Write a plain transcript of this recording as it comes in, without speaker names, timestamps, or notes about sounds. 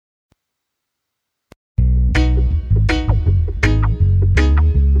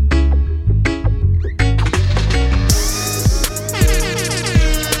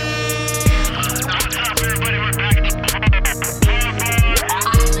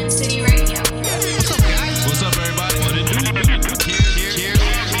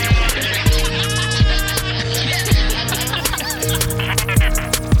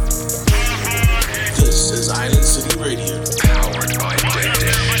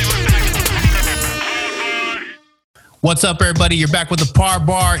What's up, everybody? You're back with the Par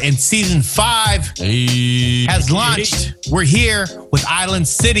Bar, and season 5 has launched. We're here with Island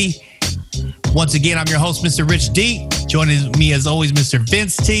City. Once again, I'm your host, Mr. Rich D. Joining me, as always, Mr.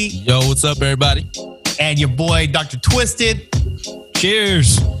 Vince T. Yo, what's up, everybody? And your boy, Dr. Twisted.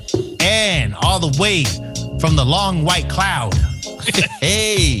 Cheers. And all the way from the long white cloud.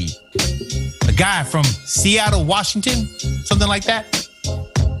 Hey. A guy from Seattle, Washington. Something like that.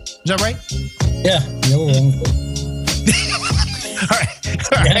 Is that right? Yeah. No wrong.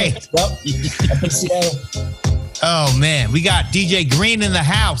 All right. Yep. Up in Seattle. Oh, man. We got DJ Green in the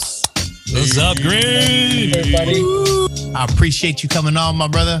house. What's up, Green? Everybody. I appreciate you coming on, my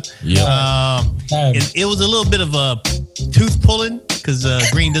brother. Yeah. It was a little bit of a tooth pulling because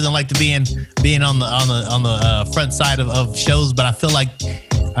Green doesn't like to be on the front side of shows, but I feel like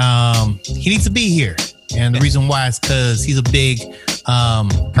he needs to be here. And the reason why is because he's a big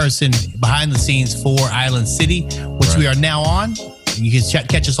person behind the scenes for Island City, which we are now on. You can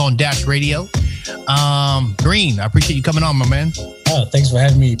catch us on Dash Radio. Green, I appreciate you coming on, my man. Oh, thanks for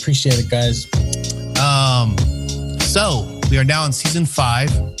having me. Appreciate it, guys. So we are now in season 5.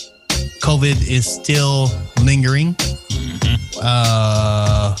 COVID is still lingering.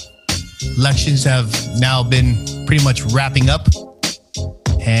 Elections have now been pretty much wrapping up,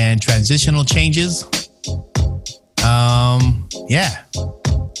 and transitional changes. Yeah.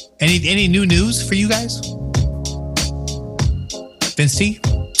 Any new news for you guys? Vince T?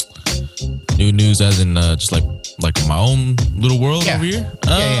 New news as in just like my own little world over here?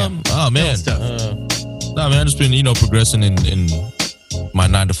 Oh, man. Nah, man, I've just been, progressing in my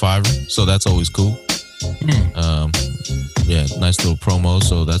 9 to 5, so that's always cool. Yeah, nice little promo,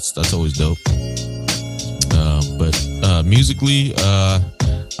 so that's always dope. But musically,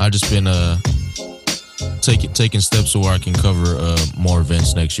 I've just been taking steps so where I can cover more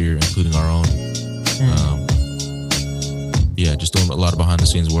events next year, including our own. Yeah, just doing a lot of behind the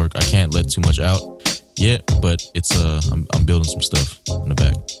scenes work. I can't let too much out yet, but it's I'm building some stuff in the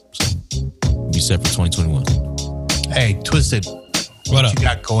back, so be set for 2021. Hey, Twisted, what up? You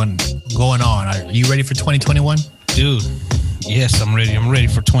got going on? Are you ready for 2021? Dude, yes, I'm ready. I'm ready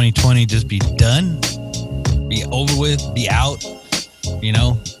for 2020. Just be done, be over with, be out.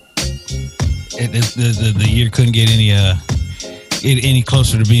 The year couldn't get any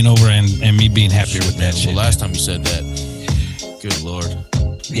closer to being over, and me being happier with that shit. Well, last time you said that, good Lord.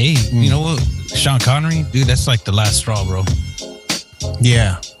 Hey, you know what? Sean Connery, dude, that's like the last straw, bro.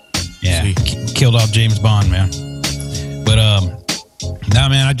 Yeah. Killed off James Bond, man. But nah,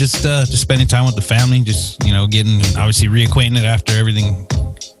 man, I just spending time with the family, just getting obviously reacquainted after everything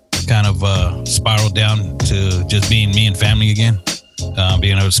kind of spiraled down to just being me and family again.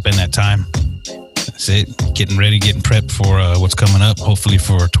 Being able to spend that time. That's it. Getting ready, getting prepped for what's coming up. Hopefully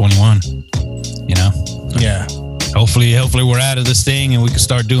for 21. Yeah. Hopefully we're out of this thing and we can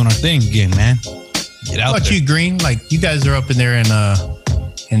start doing our thing again, man. Get out. How about there. you, Green? Like, you guys are up in there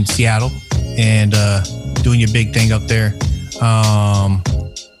in Seattle and doing your big thing up there.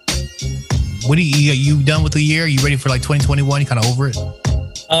 What are you done with the year? Are you ready for like 2021? You kind of over it?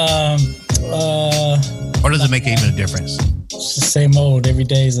 Or does it make even a difference? It's the same old. Every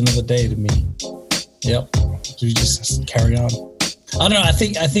day is another day to me. Yep. We just carry on. I don't know. I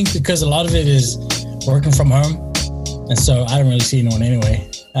think because a lot of it is working from home, and so I don't really see anyone anyway.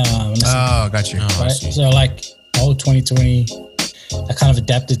 Got you. Right? So like all 2020, I kind of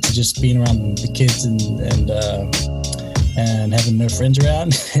adapted to just being around the kids and having no friends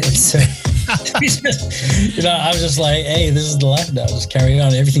around. And so, I was just like, hey, this is the life now. Just carry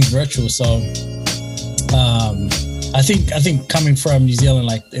on. Everything's virtual. So, I think coming from New Zealand,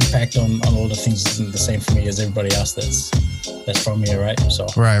 like the impact on all the things isn't the same for me as everybody else that's from here, right? So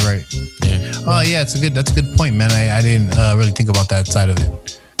right. Yeah. Oh yeah, that's a good point, man. I didn't really think about that side of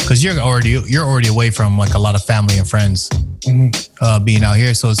it because you're already away from like a lot of family and friends being out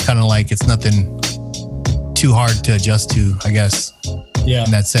here, so it's kind of like it's nothing too hard to adjust to, I guess. Yeah.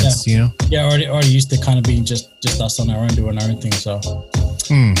 In that sense, Yeah, already used to kind of being just us on our own doing our own thing. So.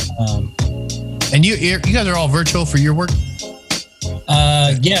 And you guys are all virtual for your work?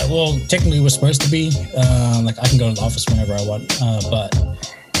 Yeah, well, technically we're supposed to be. Like I can go to the office whenever I want. But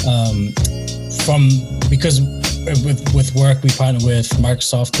because with work we partner with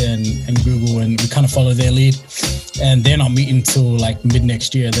Microsoft and Google, and we kind of follow their lead. And they're not meeting till like mid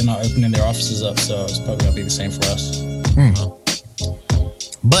next year. They're not opening their offices up, so it's probably gonna be the same for us.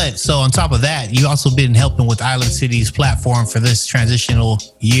 But so on top of that, you also been helping with Island City's platform for this transitional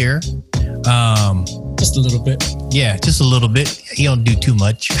year. Just a little bit. Yeah, just a little bit. You don't do too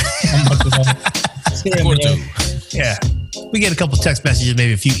much. Yeah. We get a couple text messages,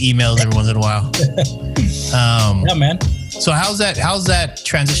 maybe a few emails every once in a while. Yeah, man. So how's that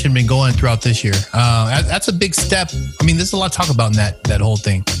transition been going throughout this year? That's a big step. I mean, there's a lot to talk about in that whole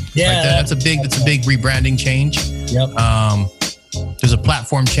thing. Yeah, right? That's a big rebranding change. Yep. There's a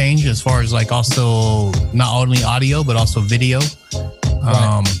platform change as far as like also not only audio but also video.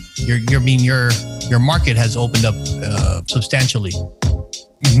 Right. Your market has opened up substantially.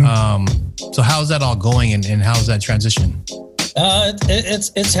 Mm-hmm. So how's that all going, and how's that transition?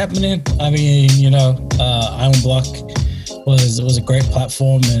 It's happening. I mean, Island Block was a great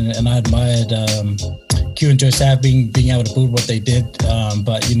platform, and I admired Q and Joe Sav being able to build what they did.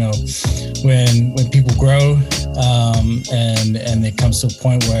 But when people grow, and it comes to a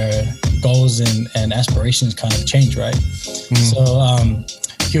point where goals and aspirations kind of change, right? Mm-hmm.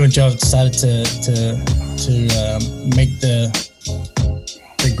 So Q and Joe decided to make the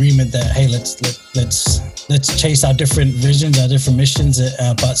agreement that, hey, let's chase our different visions, our different missions,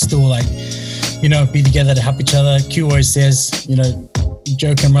 but still be together to help each other. Q always says,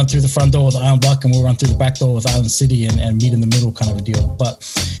 Joe can run through the front door with Island Block and we'll run through the back door with Island City and meet in the middle kind of a deal. But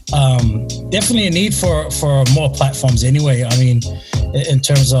definitely a need for more platforms anyway. I mean, in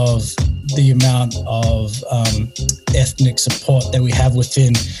terms of the amount of ethnic support that we have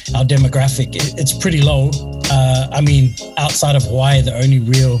within our demographic, it's pretty low. I mean, outside of Hawaii, the only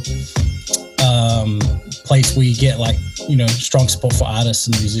real place where you get strong support for artists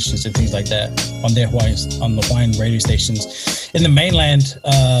and musicians and things like that on the Hawaiian radio stations. In the mainland,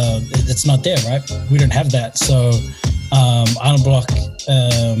 it's not there, right? We don't have that. So Island Block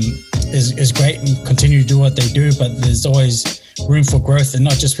is great and continue to do what they do, but there's always room for growth, and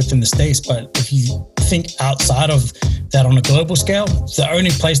not just within the States, but if you think outside of that on a global scale, the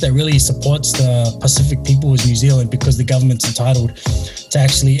only place that really supports the Pacific people is New Zealand, because the government's entitled to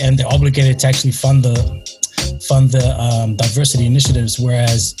actually, and they're obligated to actually fund the diversity initiatives,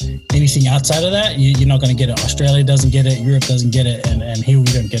 whereas anything outside of that, you're not going to get it. Australia doesn't get it, Europe doesn't get it, and here we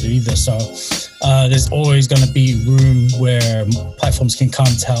don't get it either. So there's always going to be room where platforms can come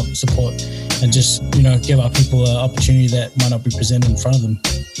to help support and just give our people an opportunity that might not be presented in front of them.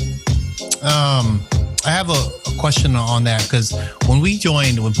 I have a question on that, because when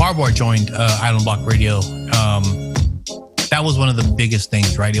Parboy joined Island Block Radio, that was one of the biggest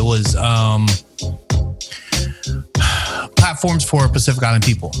things, right? It was platforms for Pacific Island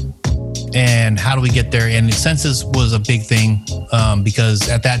people, and how do we get there? And census was a big thing, because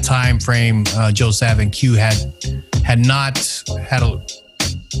at that time frame, Joe Sav and Q had not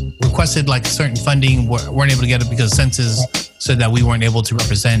requested certain funding, weren't able to get it because census said that we weren't able to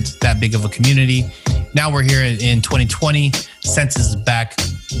represent that big of a community. Now we're here in 2020. Census is back.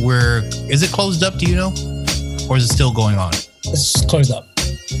 Is it closed up? Do you know, or is it still going on? It's closed up.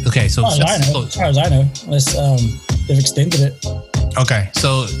 Okay, so as far as I know, they've extended it. Okay,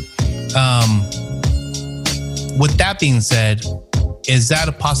 so with that being said, is that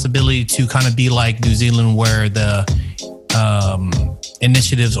a possibility to kind of be like New Zealand, where the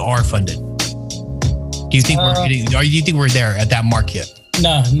initiatives are funded? Do you think we're there at that mark yet?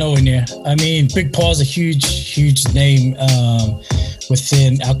 No, nowhere near. I mean, Big Paul's a huge name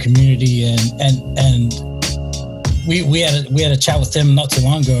within our community, and we had a chat with him not too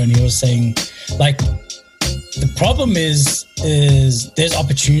long ago, and he was saying the problem is there's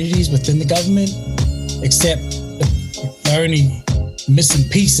opportunities within the government, except the only missing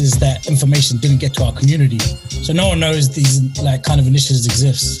piece is that information didn't get to our community, so no one knows these kind of initiatives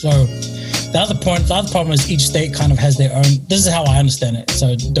exist. So the other problem is each state kind of has their own. This is how I understand it,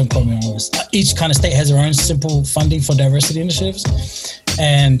 so don't quote me on this. Each kind of state has their own simple funding for diversity initiatives,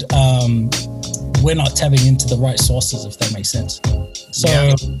 and we're not tapping into the right sources, if that makes sense.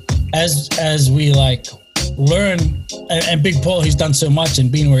 So as we learn, and Big Paul, he's done so much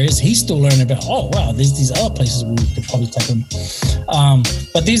and being where he is, he's still learning about, oh wow, there's these other places we could probably tap in.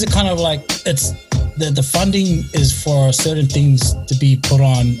 But these are kind of it's the funding is for certain things to be put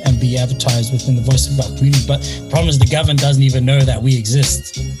on and be advertised within the voice of our community. But the problem is the government doesn't even know that we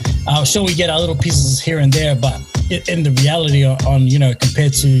exist. Sure, we get our little pieces here and there, but in the reality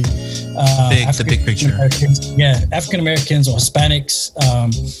compared to the big picture, African Americans or Hispanics,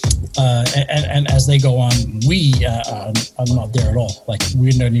 and as they go on, we are not there at all.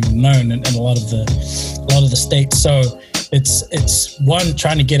 We're not even known in a lot of the states. So it's one,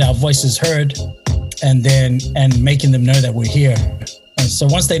 trying to get our voices heard, and making them know that we're here. And so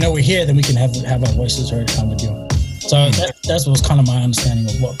once they know we're here, then we can have our voices heard, kind of deal. So that was kind of my understanding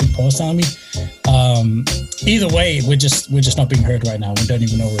of what Big Paul was telling me. Either way, we're just not being heard right now. We don't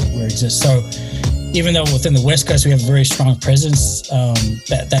even know where it exists. So even though within the West Coast we have a very strong presence,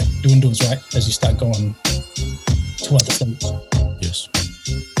 that dwindles, right, as you start going to other states. Yes.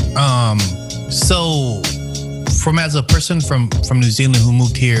 So from as a person from New Zealand who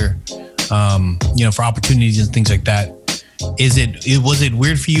moved here, you know, for opportunities and things like that, was it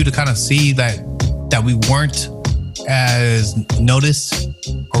weird for you to kind of see that we weren't as noticed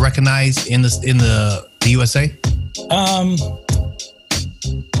or recognized in the USA?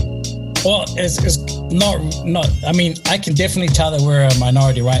 Well, it's not. I mean, I can definitely tell that we're a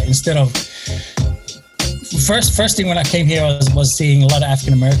minority, right? Instead of first thing when I came here was seeing a lot of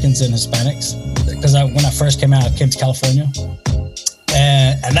African Americans and Hispanics, because when I first came out, I came to California,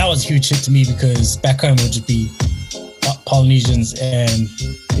 and that was a huge hit to me because back home would just be Polynesians and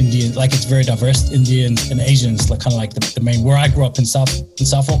Indians. Like, it's very diverse. Indians and Asians, like kind of like the main. Where I grew up in South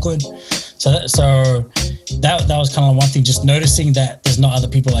Auckland, so that was kind of one thing. Just noticing that there's not other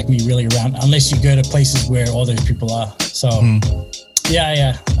people like me really around, unless you go to places where all those people are. So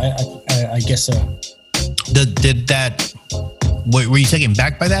yeah, I guess so. Did that? Were you taken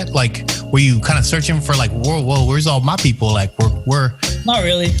back by that? Like, were you kind of searching for like, whoa, where's all my people? Like, we're not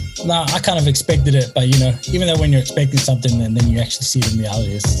really. No, I kind of expected it, but you know, even though when you're expecting something and then you actually see it in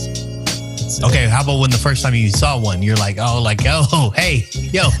reality, it's okay. How about when the first time you saw one, you're like, oh, hey,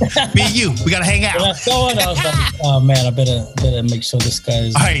 yo, me and you, we gotta hang out. When I saw one, I was like, oh man, I better make sure this guy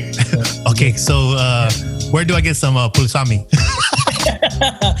is. All right. Okay, so where do I get some pulusami?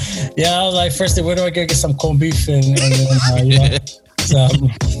 Yeah, I was like, first, where do I go get some corned beef and then, you know, right?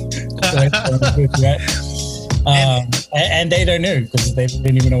 And they don't know because they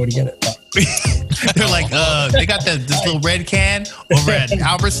didn't even know where to get it. They're like, they got this little red can over at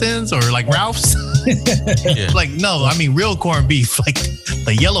Albertsons or like Ralph's. Yeah. Like, no, I mean real corned beef, like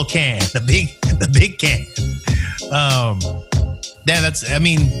the yellow can, the big can. Damn,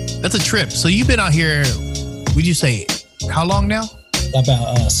 that's a trip. So you've been out here, would you say, how long now?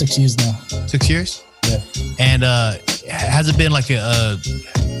 About 6 years now. 6 years? Yeah. And has it been like a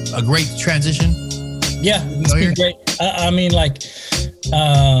great transition? Yeah, it's been great. I mean, like,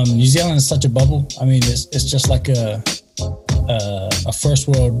 New Zealand is such a bubble. I mean, it's just like a first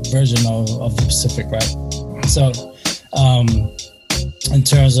world version of the Pacific, right? So, in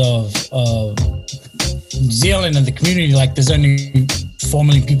terms of New Zealand and the community, like, there's only 4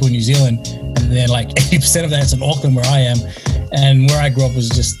 million people in New Zealand, and then like 80% of that's in Auckland, where I am, and where I grew up was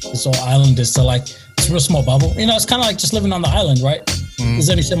just it's all islanders. So like, it's a real small bubble. You know, it's kind of like just living on the island, right? Mm-hmm. There's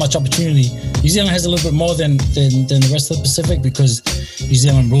only so much opportunity. New Zealand has a little bit more than the rest of the Pacific because New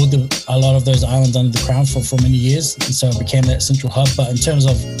Zealand ruled a lot of those islands under the crown for many years, and so it became that central hub. But in terms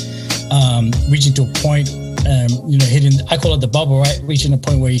of reaching to a point, you know, hitting, I call it the bubble, right? Reaching a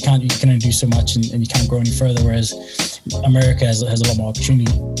point where you can only do so much and you can't grow any further, whereas America has a lot more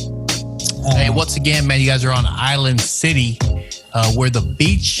opportunity. Hey, once again, man, you guys are on Island City, where the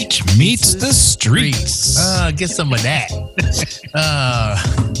beach meets the streets. Get some of that.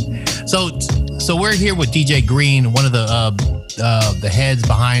 So we're here with DJ Green, one of the heads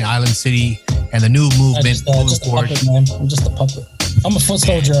behind Island City and the new movement. Just a puppet, man. I'm just a puppet. I'm a foot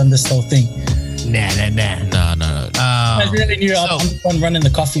soldier on this whole thing. Nah. I really knew I'm running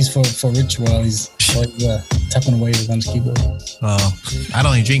the coffees for Rich while he's tapping away on his keyboard. I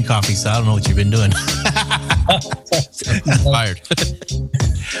don't even drink coffee, so I don't know what you've been doing. Fired.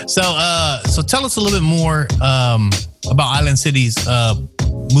 So tell us a little bit more about Island City's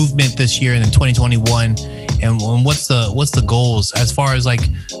movement this year and in 2021, and what's the goals as far as like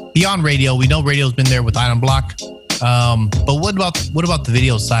beyond radio? We know radio's been there with Island Block. But what about the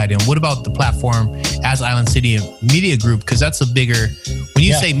video side, and what about the platform as Island City Media Group? Because that's a bigger. When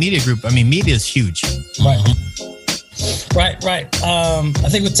you say media group, I mean media is huge. Right. I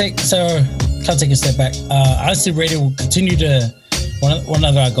think we'll take a step back. Island City Radio will continue to. One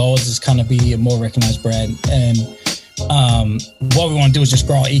of our goals is kind of be a more recognized brand, and what we want to do is just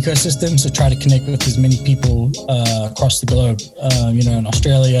grow our ecosystem. So try to connect with as many people across the globe. You know, in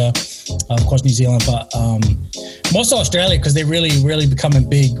Australia, of course, New Zealand, but most of Australia, because they're really becoming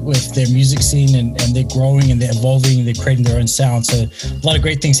big with their music scene, and they're growing and they're evolving and they're creating their own sound. So a lot of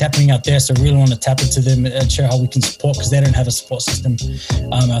great things happening out there. So really want to tap into them and show how we can support, because they don't have a support system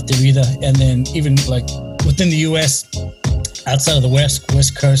out there either. And then even like within the US, outside of the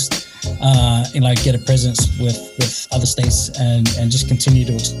West Coast, and like get a presence with other states and just continue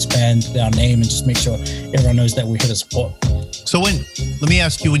to expand our name and just make sure everyone knows that we're here to support. So let me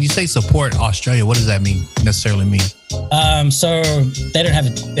ask you, when you say support Australia, what does that necessarily mean? So they don't have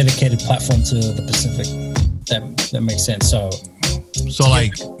a dedicated platform to the Pacific. That makes sense. So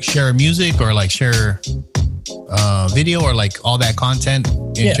like share music or like share video or like all that content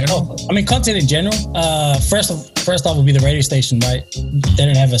in general? I mean, content in general. First off would be the radio station, right? They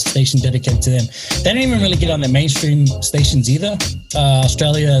don't have a station dedicated to them. They don't even really get on the mainstream stations either.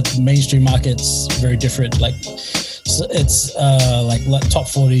 Australia, mainstream market's very different. Like, it's like top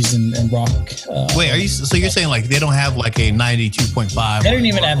 40s and rock. Wait, you're saying like they don't have like a 92.5? They don't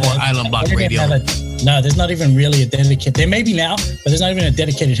even have Island Block radio. No, there's not even really a dedicated. There may be now, but there's not even a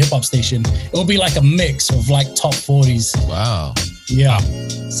dedicated hip hop station. It will be like a mix of like top 40s. Wow. Yeah.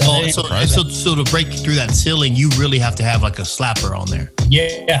 So to break through that ceiling, you really have to have like a slapper on there.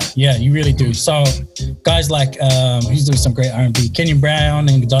 Yeah, you really do. So guys like he's doing some great R&B, Kenyon Brown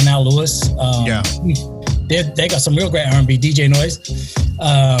and Donnell Lewis. They got some real great R&B, DJ Noise.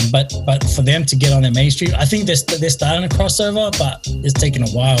 But for them to get on the mainstream, I think they're starting to crossover, but it's taking a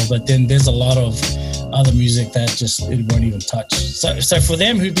while. But then there's a lot of other music that just it won't even touch. So for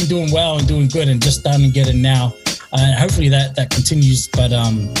them who've been doing well and doing good and just starting to get it now, hopefully that continues. But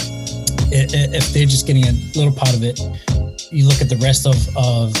if they're just getting a little part of it, you look at the rest of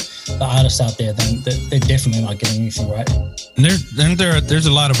the artists out there, then they're definitely not getting anything right. And there's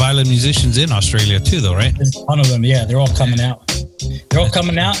a lot of violent musicians in Australia too, though, right? There's a ton of them. Yeah, they're all coming out. They're all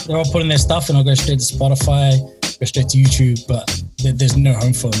putting their stuff, and they'll go straight to Spotify, go straight to YouTube, but there's no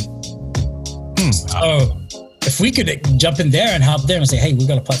home for them. So if we could jump in there and help them and say, hey, we've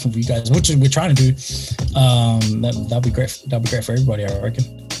got a platform for you guys, which we're trying to do, that'd be great. That'd be great for everybody, I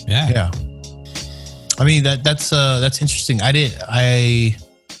reckon. Yeah. I mean, that's interesting. I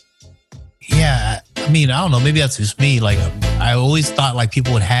mean, I don't know. Maybe that's just me. Like, I always thought like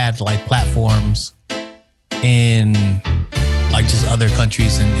people would have like platforms in like just other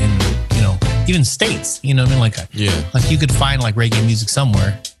countries and you know, even states. You know what I mean? Like you could find like reggae music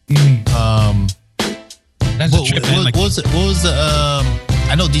somewhere. That's a trip, man. What was the?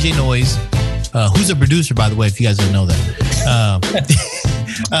 I know DJ Noise, who's a producer, by the way, if you guys didn't know that.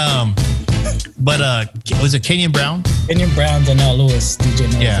 But was it Kenyon Brown? Kenyon Brown, Donnell Lewis, DJ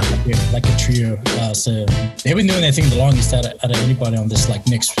Noise, like a trio. So they've been doing their thing the longest out of anybody on this like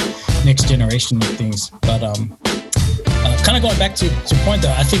next generation of things. But kind of going back to your point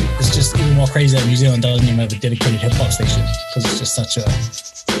though, I think it's just even more crazy that New Zealand doesn't even have a dedicated hip hop station because it's just such a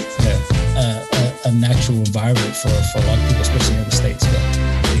natural environment for a lot of people, especially in the States.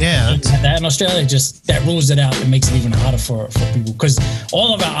 But that in Australia just that rules it out and makes it even harder for people because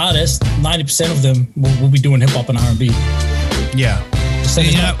all of our artists, 90% of them will be doing hip hop and R&B. Yeah. So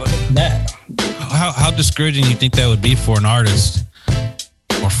that. How discouraging you think that would be for an artist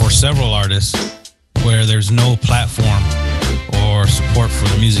or for several artists where there's no platform or support for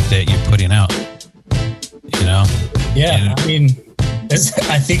the music that you're putting out? You know? Yeah, I mean,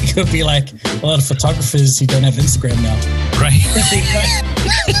 I think it could be like a lot of photographers who don't have Instagram now. Right.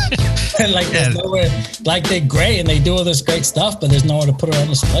 Like there's nowhere, like they're great and they do all this great stuff, but there's nowhere to put it on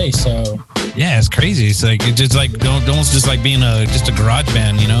display. So yeah, it's crazy. It's like it's just like almost just like being just a garage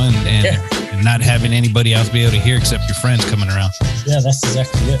band, you know, and not having anybody else be able to hear except your friends coming around. Yeah, that's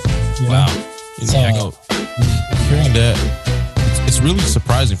exactly it. Wow. So, hearing that, it's really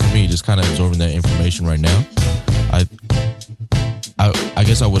surprising for me just kind of absorbing that information right now. I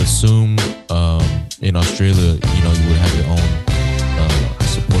guess I would assume in Australia, you know, you would have your own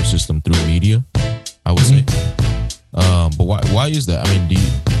support system through media, I would say. But why is that? I mean,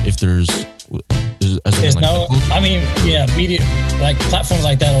 if there's no, I mean, media, like platforms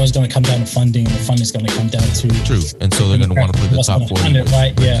like that are always going to come down to funding. The funding is going to come down to true, and so they're going to want to put the top 40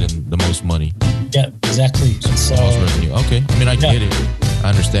 right? Yeah, the most money. Yeah, exactly. So the most revenue. Okay, I mean, I get it. I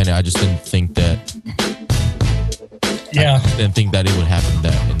understand it. I just didn't think that. I didn't think that it would happen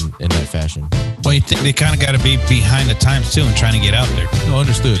in that fashion. Well, you think they kind of got to be behind the times too and trying to get out there. No,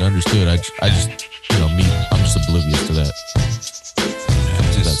 understood. I just, you know, I'm just oblivious to that.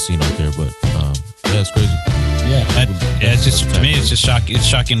 To that scene out there, but it's crazy. It's just to me, it's just shocking. It's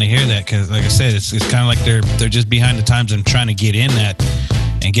shocking to hear that because, like I said, it's kind of like they're just behind the times and trying to get in that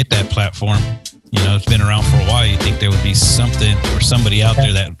and get that platform. You know, it's been around for a while. You think there would be something or somebody out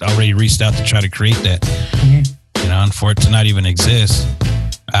there that already reached out to try to create that. You know, and for it to not even exist,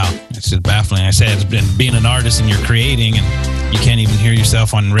 wow, it's just baffling. I said, it's been being an artist and you're creating, and you can't even hear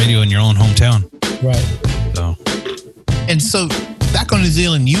yourself on radio in your own hometown. Right. So back on New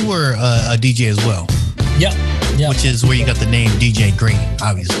Zealand, you were a DJ as well. Yeah. Which is where you got the name DJ Green,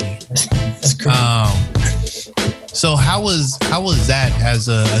 obviously. That's correct. So how was that as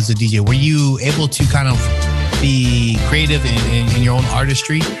a DJ? Were you able to kind of be creative in your own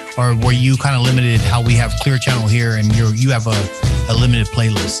artistry, or were you kind of limited how we have Clear Channel here and you have a limited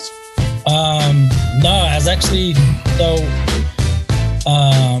playlist? No, I was actually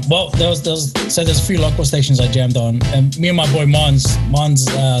Well, there's a few local stations I jammed on, and me and my boy Mons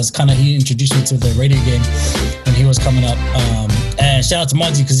he introduced me to the radio game when he was coming up. And shout out to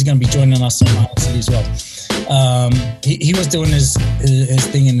Monzy because he's gonna be joining us on Island City as well. He was doing his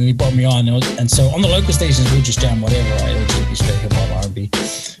thing and he brought me on, and so on the local stations we'll just jam whatever, right? It'll just be straight hip hop, R&B.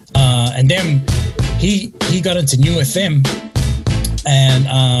 And then he got into New FM.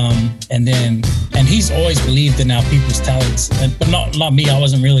 And he's always believed in our people's talents, but not me. I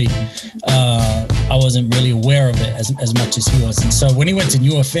wasn't really aware of it as much as he was. And so when he went to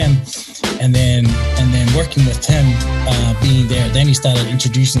New FM, and then working with him, being there, then he started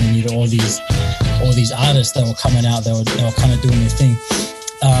introducing me to all these artists that were coming out. They were kind of doing their thing.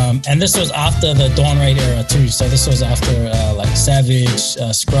 And this was after the Dawn Raid era too. So this was after like Savage,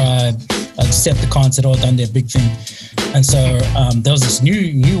 Scribe, Decepticons had all done their big thing. And so there was this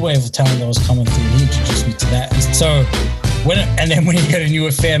new wave of talent that was coming through. And he introduced me to that. And so when you get a New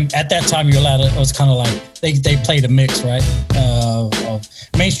FM, at that time you're allowed to, it was kind of like they played a mix, right, of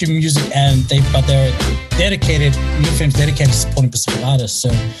mainstream music, and they're dedicated. New FM's dedicated to supporting Pacific artists. So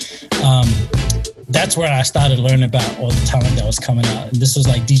that's where I started learning about all the talent that was coming out. And this was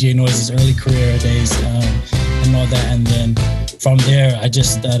like DJ Noise's early career days and all that. And then from there, I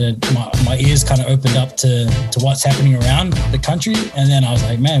just started, my ears kind of opened up to what's happening around the country. And then I was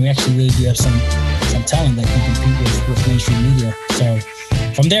like, man, we actually really do have some talent that can compete with mainstream media. So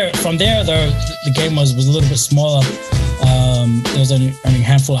from there, though, the game was a little bit smaller. There was only a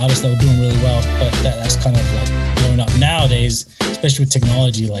handful of artists that were doing really well, but that's kind of like blowing up nowadays, especially with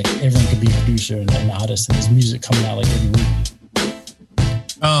technology. Like everyone could be a producer and an artist, and there's music coming out like every week.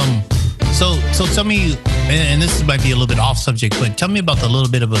 So tell me, and this might be a little bit off subject, but tell me about the little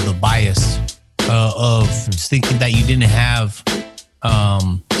bit of the bias of thinking that you didn't have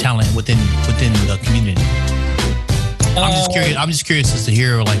talent within the community. I'm just curious as to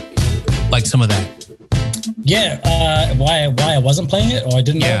hear like some of that. Yeah, why I wasn't playing it or I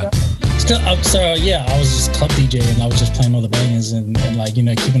didn't know that? So yeah, I was just club DJ and I was just playing all the bangers and like, you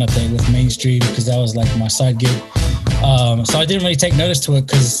know, keeping up with mainstream because that was like my side gig. So I didn't really take notice to it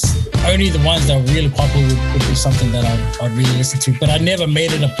because only the ones that were really popular would be something that I'd really listen to. But I never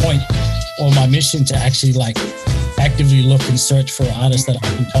made it a point or my mission to actually like actively look and search for artists that are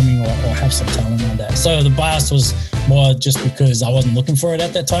up and coming or have some talent on that. So the bias was more just because I wasn't looking for it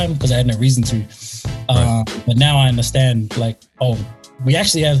at that time because I had no reason to. But now I understand, like, oh, we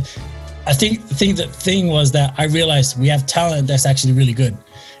actually have. I think the thing was that I realized we have talent that's actually really good.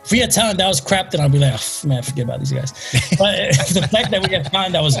 If we had talent that was crap, then I'd be like, oh, man, forget about these guys. But the fact that we have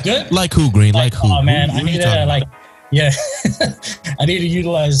talent that was good, like who, Green, like who? Oh man, I need to like, yeah, I need to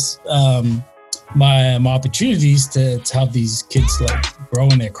utilize my opportunities to help these kids like grow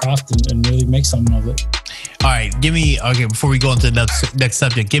in their craft and really make something of it. All right, before we go into the next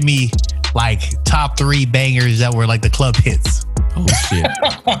subject, give me like top 3 bangers that were like the club hits. Oh shit!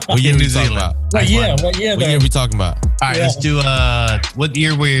 What year we talking about? What year we talking about? All right, let's do what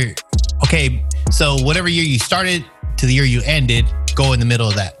year we're okay. So whatever year you started to the year you ended, go in the middle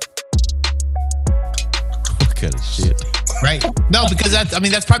of that. What kind of shit? Right? No, because that's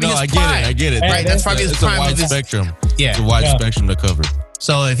probably his prime. I get it. Right? That's probably his prime. It's a wide spectrum. Yeah, it's a wide spectrum to cover.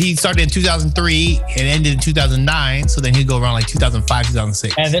 So if he started in 2003 and ended in 2009, so then he'd go around like 2005,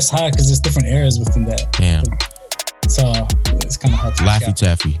 2006. And that's hard because there's different eras within that. Damn. So it's kind of hard to Laffy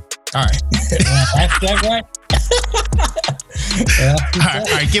Taffy. All right. Right?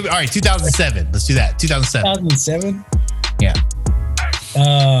 All right. 2007. Let's do that. 2007. 2007? Yeah.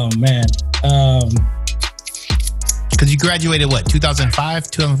 Oh, man. Because you graduated, what,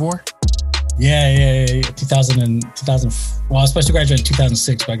 2005, 2004? Yeah. 2000. Well, I was supposed to graduate in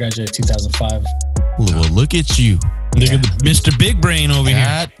 2006, but I graduated in 2005. Well, look at you. Look at Mr. Big Brain over here.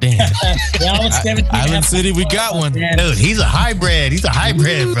 God damn. Yeah, I was 17. Island City, we got one. Dude, he's a hybrid.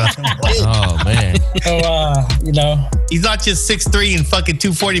 Bro. Oh, man. So, you know. He's not just 6'3" and fucking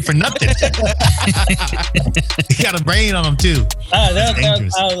 240 for nothing. He got a brain on him, too.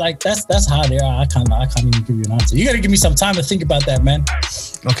 That's hard. Yeah, I can't even give you an answer. You got to give me some time to think about that, man.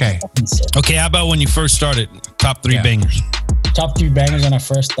 Okay, how about when you first started? Top 3 bangers. Top 3 bangers when I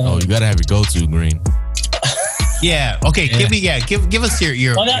first started. Oh, you got to have your go-to, Green. Yeah. Okay. Yeah. Give us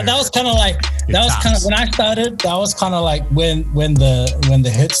your. Well, that was kind of like when I started. That was kind of like when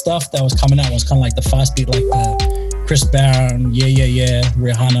the hit stuff that was coming out was kind of like the fast beat, like the Chris Brown, yeah.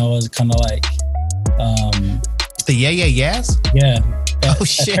 Rihanna was kind of like. The yes. Yeah. Oh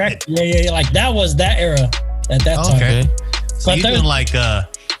shit. Track, yeah. Like that was that era at that time. Okay. So you're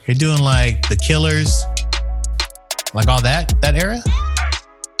doing like the Killers, like all that era.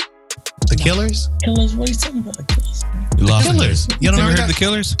 The Killers? Killers? What are you talking about? The Killers? The Killers. You don't Never know heard of the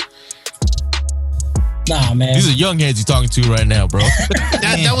Killers? Nah, man. These are young heads you're talking to right now, bro.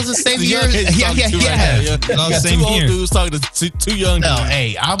 that was the same year. Yeah. Same Two old here. dudes talking to two young No, dudes.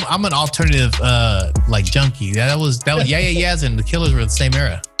 hey, I'm an alternative like junkie. That was Yeah, and the Killers were the same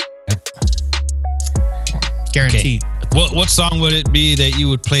era. Guaranteed. What song would it be that you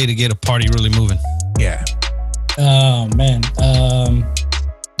would play to get a party really moving? Yeah. Oh, man.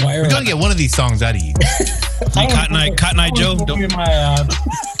 What era? We're gonna get one of these songs out of you. Cotton Eye Joe?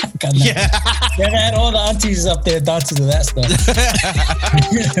 Yeah. They had all the aunties up there dancing to that stuff.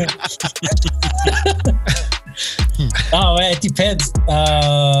 Oh, man, it depends.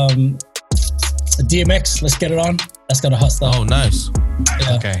 DMX, let's get it on. That's got a hot stuff. Oh, nice.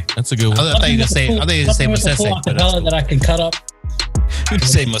 Yeah. Okay. That's a good one. I thought you were gonna say Masese. That I can cut up. You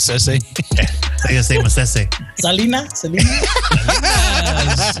say Masese. I was gonna say Masese. Salina.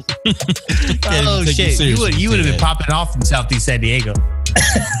 Oh shit! You would have been popping off in Southeast San Diego.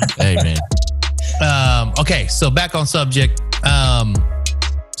 Hey, man. Okay, so back on subject.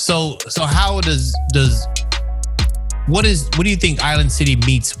 So how does what do you think Island City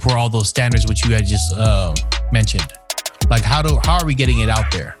meets for all those standards which you had just mentioned? Like how are we getting it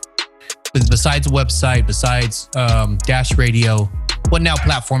out there? Besides the website, besides Dash Radio, what now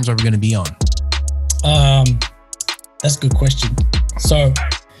platforms are we going to be on? That's a good question. So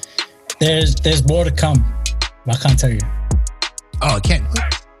there's more to come. I can't tell you. Oh, I can't.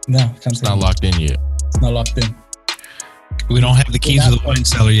 No, I can't It's tell not you. locked in yet. It's not locked in. We don't have the keys to the wine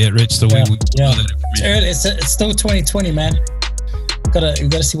cellar yet, Rich. So we know that It's early. It's still 2020, man. We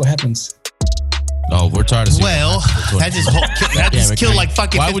gotta see what happens. Oh, we're tired of seeing Well, that just killed like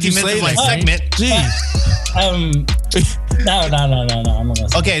fucking Why would 50 you minutes say of my that? segment. Jeez. No. I'm not gonna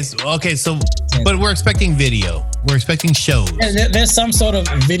say. Okay. So, but we're expecting video. We're expecting shows. There's some sort of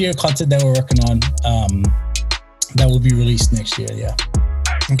video content that we're working on that will be released next year. Yeah.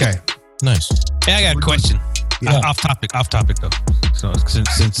 Okay. Nice. Hey, I got a question. Yeah. Off topic though. So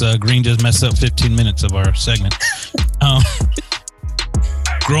since Green just messed up 15 minutes of our segment.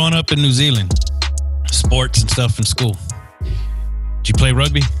 Growing up in New Zealand, sports and stuff in school. Did you play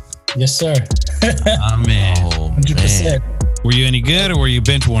rugby? Yes, sir. Oh man. 100%. Were you any good or were you a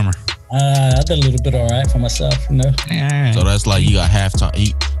bench warmer? I did a little bit all right for myself, you know. So that's like you got halftime.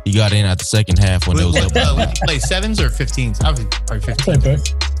 You got in at the second half when it was up. Would you play 7s or 15s? I was probably I play 15. both.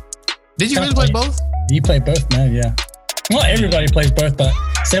 Did you really play both? You play both, man. Yeah. Well, everybody plays both, but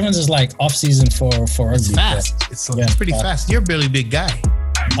 7s is like off season for rugby. It's fast. It's pretty fast. You're a really big guy.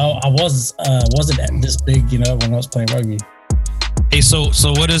 I wasn't this big, you know, when I was playing rugby. Hey, so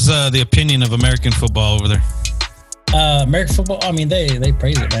what is the opinion of American football over there? American football, I mean, they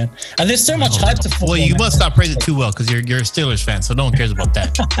praise it, man. And there's so much hype to football. Well, you man. must not praise it too well because you're a Steelers fan, so no one cares about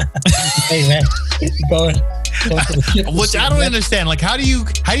that. Hey, man, going for the ship. Which I don't understand. Like, how do you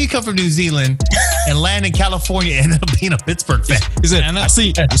come from New Zealand and land in California and end up being a Pittsburgh fan? He said, I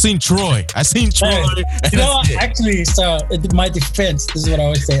seen Troy. You know what? Actually, so in my defense, this is what I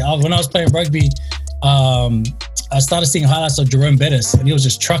always say. When I was playing rugby, I started seeing highlights of Jerome Bettis, and he was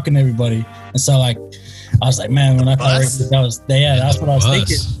just trucking everybody. And so, like, I was like, man, when I played rugby, that's what I was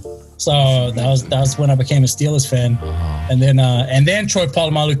thinking. So that was when I became a Steelers fan. And then Troy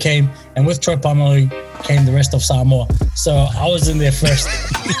Polamalu came, and with Troy Polamalu came the rest of Samoa. So I was in there first.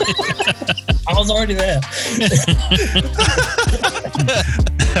 I was already there.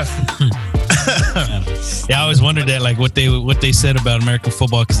 Yeah, I always wondered that, like what they said about American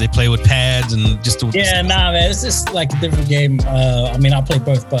football because they play with pads and just. Yeah, nah, man, it's just like a different game. I mean, I play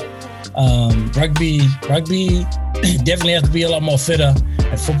both, but rugby definitely has to be a lot more fitter.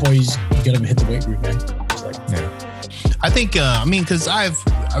 And football, you gotta hit the weight room, man. I think because I've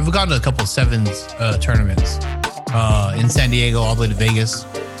gone to a couple of 7s tournaments in San Diego all the way to Vegas.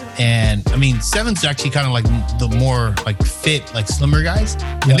 And I mean, 7's actually kind of like the more like fit, like slimmer guys.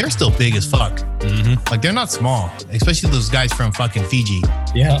 And they're still big as fuck. Mm-hmm. Like they're not small, especially those guys from fucking Fiji.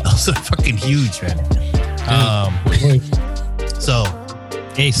 Yeah. Those are fucking huge, man. So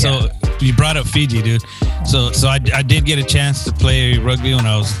you brought up Fiji, dude. So I did get a chance to play rugby when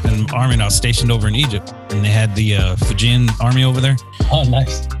I was in the Army and I was stationed over in Egypt. And they had the Fijian Army over there. Oh,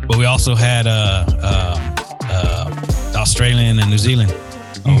 nice. But we also had Australian and New Zealand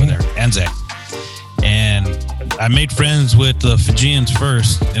over there, Anzac. And I made friends with the Fijians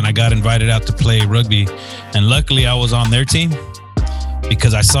first, and I got invited out to play rugby. And luckily, I was on their team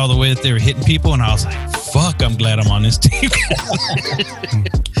because I saw the way that they were hitting people, and I was like, fuck, I'm glad I'm on this team.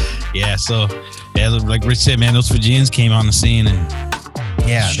 Like Rich said, man, those Fijians came on the scene and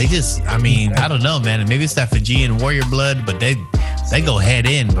yeah, they just, I mean, I don't know, man. Maybe it's that Fijian warrior blood, but they go head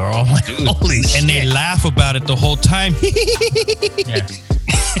in, bro. I'm like, holy shit. And they laugh about it the whole time.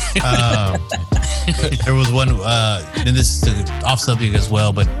 There was one, and this is off subject as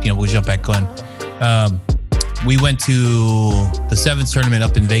well, but we'll jump back on. We went to the Sevens tournament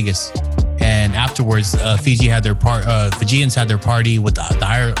up in Vegas, and afterwards, Fijians had their party with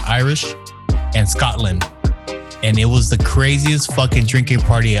the Irish and Scotland, and it was the craziest fucking drinking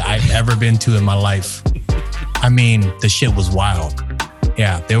party I've ever been to in my life. I mean, the shit was wild.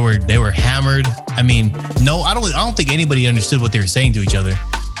 Yeah, they were hammered. I mean, no, I don't think anybody understood what they were saying to each other,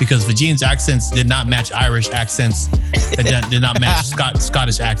 because Fijians' accents did not match Irish accents. That did not match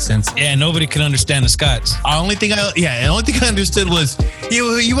Scottish accents. Yeah, nobody could understand the Scots. The only thing I understood was,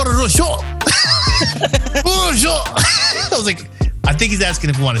 you want to do a shot? A shot. I was like, I think he's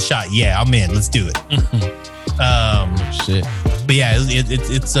asking if we want a shot. Yeah, I'm in. Let's do it. Shit. But yeah,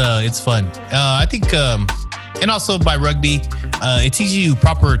 it's fun. I think, and also by rugby, it teaches you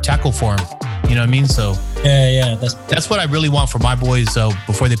proper tackle form. You know what I mean? So yeah, that's what I really want for my boys.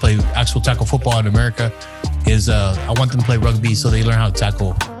 Before they play actual tackle football in America, is I want them to play rugby so they learn how to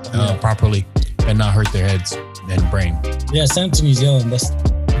tackle properly and not hurt their heads and brain. Yeah, send them to New Zealand. Let's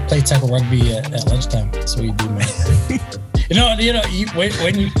play tackle rugby at lunchtime. That's what you do, man.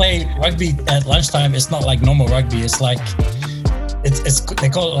 When you play rugby at lunchtime, it's not like normal rugby. It's like it's they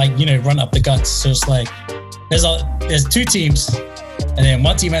call it like run up the guts. So it's like there's two teams, and then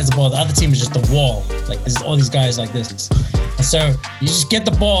one team has the ball, the other team is just a wall. Like there's all these guys like this, and so you just get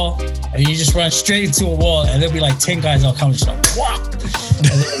the ball and you just run straight into a wall, and there'll be like 10 guys that'll come and just like wow.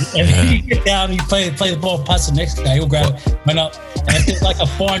 And then you get down, you play the ball, pass the next guy, he'll grab it, run up, and if there's like a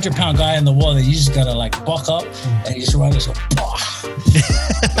 400-pound guy in the wall, then you just gotta like buck up and you just run and just go.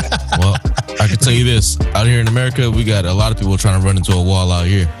 Well, I can tell you this: out here in America, we got a lot of people trying to run into a wall out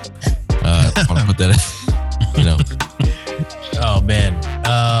here. I want to put that, Oh man.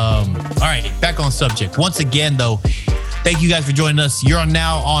 All right, back on subject. Once again, though, thank you guys for joining us. You're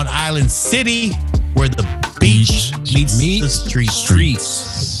now on Island City, where the beach meets the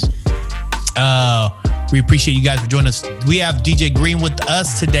streets. We appreciate you guys for joining us. We have DJ Green with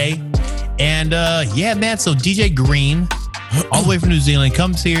us today, and yeah, man. So DJ Green, all the way from New Zealand,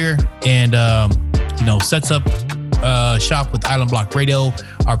 comes here and sets up shop with Island Block Radio,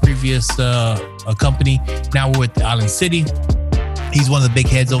 our previous company. Now we're with Island City. He's one of the big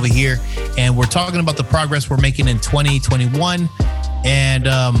heads over here, and we're talking about the progress we're making in 2021. And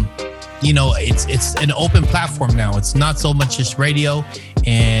it's an open platform now. It's not so much just radio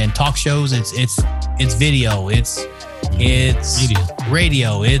and talk shows. It's video. It's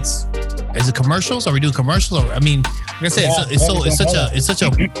radio. Is it commercials? Are we doing commercials? Or, I mean, like I said,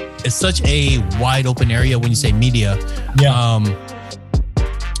 it's such a wide open area when you say media. Yeah.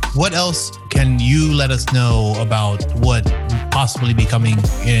 What else can you let us know about what possibly be coming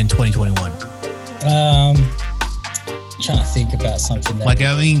in 2021? Trying to think about something.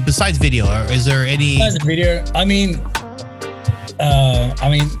 Besides video, is there any? Besides the video,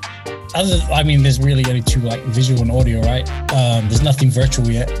 there's really only two, like visual and audio, right? There's nothing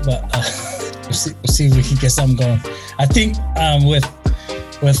virtual yet, but we'll see if we can get something going. I think with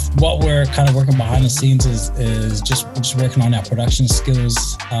what we're kind of working behind the scenes is just working on our production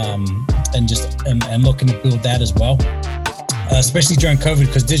skills and looking to build that as well, especially during COVID,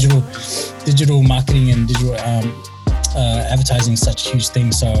 because digital marketing and digital advertising is such a huge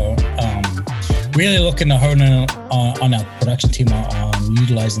thing. So really looking to hone in on our production team on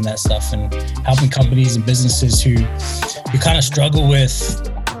utilizing that stuff and helping companies and businesses who kind of struggle with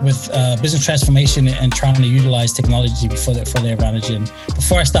business transformation and trying to utilize technology for their advantage. And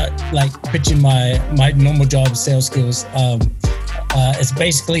before I start like pitching my normal job sales skills, it's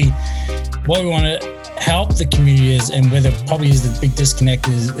basically what we want to help the community is, and where there probably is the big disconnect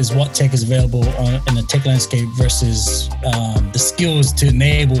is what tech is available in the tech landscape versus the skills to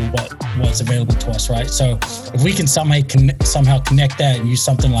enable what's available to us, right? So if we can somehow connect that and use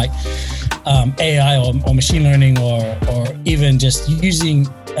something like AI or machine learning or even just using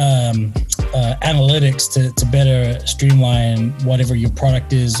analytics to better streamline whatever your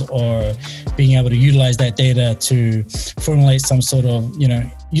product is, or being able to utilize that data to formulate some sort of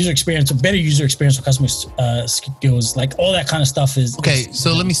user experience, a better user experience for customer skills, like all that kind of stuff is okay.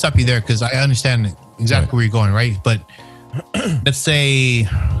 So let me stop you there, because I understand exactly where you're going, right? But let's say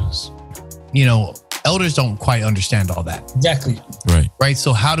elders don't quite understand all that. Exactly. Right.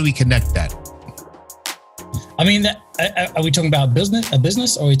 So how do we connect that? I mean, are we talking about a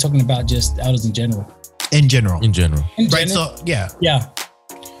business, or are we talking about just elders in general? In general. Right. So yeah.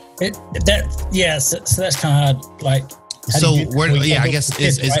 So that's kind of like. So I guess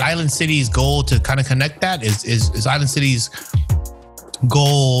is Island City's goal to kind of connect that? Is Island City's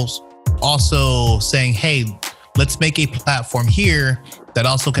goals, also saying, hey, let's make a platform here that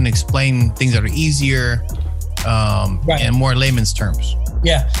also can explain things that are easier and more layman's terms.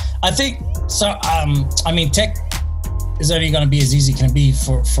 Yeah, I think so. I mean, tech is only going to be as easy can it be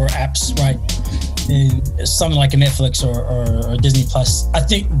for apps, right? And something like a Netflix or Disney Plus. I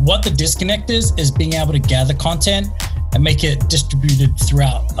think what the disconnect is being able to gather content and make it distributed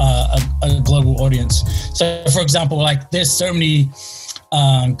throughout a global audience. So, for example, like there's so many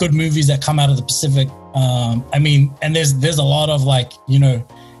good movies that come out of the Pacific. I mean, and there's a lot of like, you know,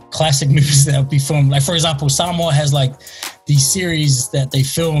 classic movies that will be filmed. Like, for example, Samoa has like these series that they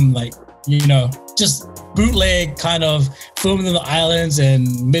film, like, you know, just bootleg kind of filmed in the islands,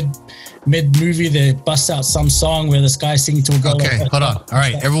 and mid movie they bust out some song where this guy singing to a girl. Okay, hold on. All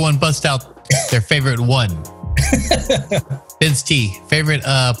right, everyone bust out their favorite one. Vince T, favorite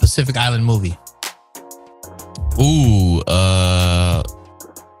Pacific Island movie. Ooh,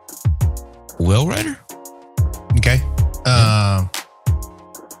 Whale Rider. Okay.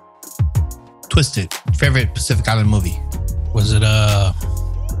 Twisted, favorite Pacific Island movie. Was it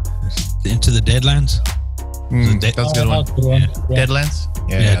Into the Deadlands? That was a good one. Yeah. Deadlands?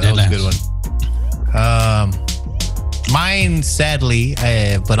 Yeah, that was a Deadlands. good one. Mine, sadly,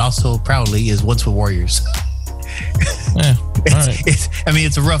 but also proudly, is Once Were Warriors. Yeah,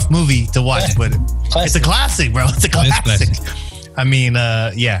 it's a rough movie to watch, but it's a classic, bro. It's a classic. I mean,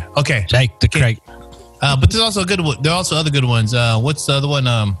 yeah. Okay. Jake the Crate. But there's also a good one. There are also other good ones. What's the other one?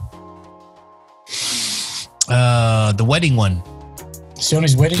 The wedding one.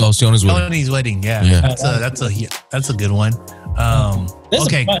 Sione's Wedding. Oh, Sione's Wedding. Sione's Wedding. Yeah. That's a good one.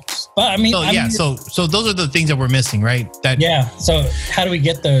 Okay. But I mean, so those are the things that we're missing, right? So how do we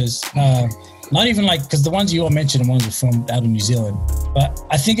get those? Not even like, because the ones you all mentioned, the ones were filmed out in New Zealand. But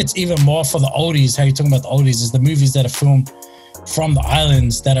I think it's even more for the oldies. How you're talking about the oldies is the movies that are filmed from the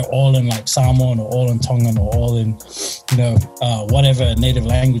islands that are all in like Samoan or all in Tongan or all in, you know, whatever native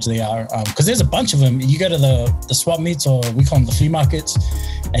language they are. Because there's a bunch of them. You go to the swap meets, or we call them the flea markets,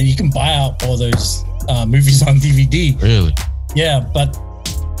 and you can buy out all those movies on DVD. Really? Yeah, but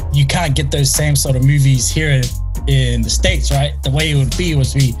you can't get those same sort of movies here in the States, right? The way it would be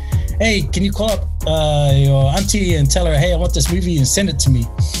was hey, can you call up your auntie and tell her, hey, I want this movie, and send it to me.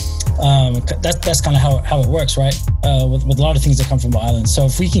 That's kind of how it works, right? With a lot of things that come from the island. So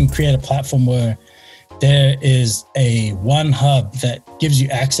if we can create a platform where there is a one hub that gives you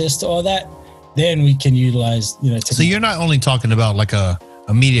access to all that, then we can utilize, you know. So you're not only talking about like a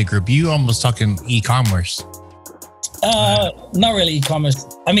media group, you almost talking e-commerce. Not really e-commerce.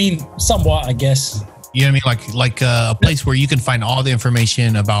 I mean, somewhat, I guess. You know what I mean? Like a place where you can find all the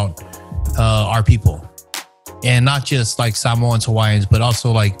information about our people, and not just like Samoans, Hawaiians, but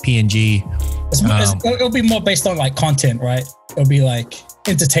also like PNG. It'll be more based on like content, right? It'll be like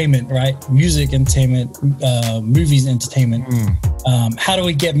entertainment, right? Music, entertainment, movies, entertainment. How do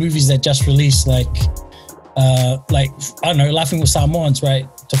we get movies that just released, like I don't know, Laughing with Samoans, right?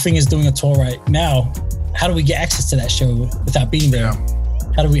 Tofing's doing a tour right now. How do we get access to that show without being there? Yeah.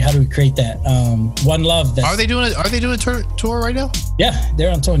 How do we create that? One Love. Are they doing a tour right now? Yeah, they're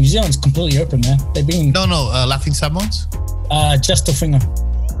on tour. New Zealand's completely open, man. They've been Laughing Samoans. Just Tofinga.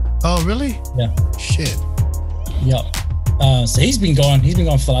 Oh, really? Yeah. Shit. Yep. So he's been gone. He's been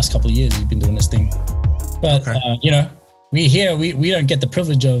gone for the last couple of years. He's been doing this thing. But you know, we don't get the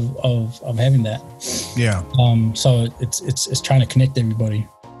privilege of having that. Yeah. So it's trying to connect everybody.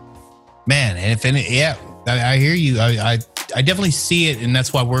 Man, and I hear you. I definitely see it, and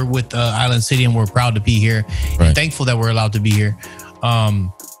that's why we're with Island City, and we're proud to be here. Right. And thankful that we're allowed to be here.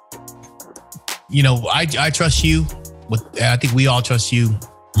 You know, I trust you. I think we all trust you.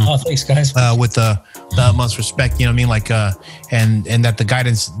 Oh, thanks, guys. With the utmost respect, you know what I mean? Like, and that the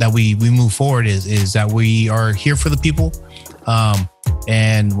guidance that we move forward is that we are here for the people,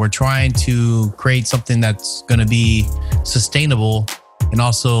 and we're trying to create something that's going to be sustainable and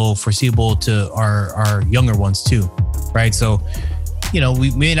also foreseeable to our younger ones too, right? So, you know,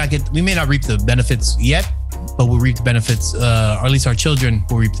 we may not reap the benefits yet, but we'll reap the benefits, or at least our children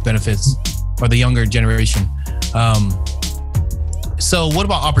will reap the benefits, or the younger generation. So what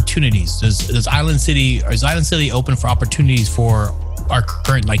about opportunities? Is Island City open for opportunities for our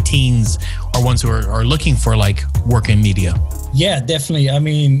current like teens or ones who are looking for like work in media? Yeah, definitely. I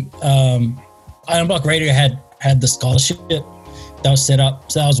mean, Island Block Radio had the scholarship that was set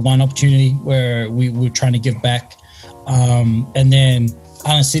up. So that was one opportunity where we were trying to give back. And then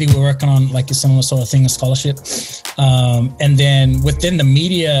Island City, we're working on like a similar sort of thing, a scholarship. And then within the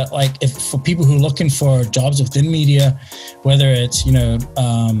media, like if for people who are looking for jobs within media, whether it's,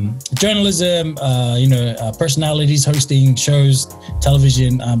 journalism, personalities, hosting shows,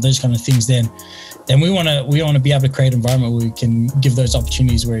 television, those kind of things, then we want to be able to create an environment where we can give those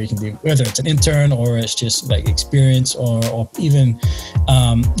opportunities where you can do, whether it's an intern or it's just like experience or even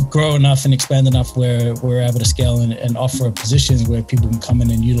grow enough and expand enough where we're able to scale and offer positions where people can come in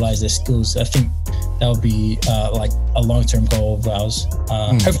and utilize their skills. I think that would be like a long-term goal of ours.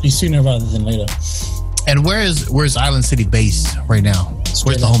 Hopefully sooner rather than later. And where's Island City based right now?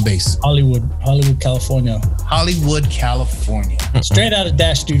 Where's the home base? Hollywood, California. Hollywood, California. Straight out of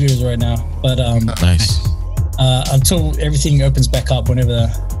Dash Studios right now. But nice. Until everything opens back up, whenever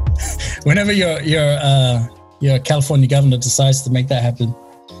your California governor decides to make that happen.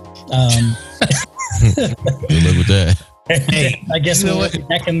 Good luck with that. Hey, I guess we'll be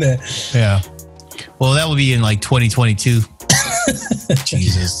back in there. Yeah. Well, that would be in like 2022.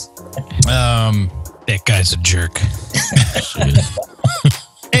 Jesus. That guy's a jerk.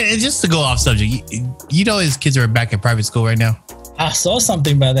 And just to go off subject, his kids are back in private school right now. I saw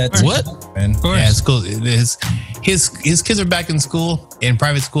something about that too. What? And school. His kids are back in school, in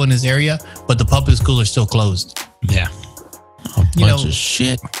private school in his area, but the public schools are still closed. Yeah. A bunch of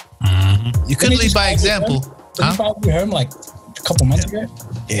shit. Mm-hmm. You couldn't lead by example. Didn't you be home like a couple months ago?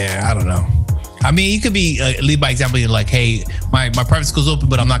 Yeah, I don't know. I mean, you could be lead by example. You're like, hey, my private school's open,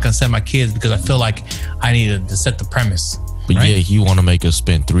 but I'm not going to send my kids because I feel like I need to set the premise. But right? Yeah, you want to make us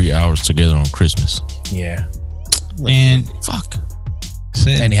spend 3 hours together on Christmas. Yeah. And fuck.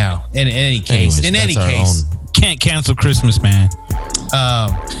 Anyhow, in any case, can't cancel Christmas, man.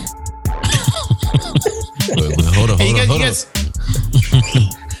 Hold on.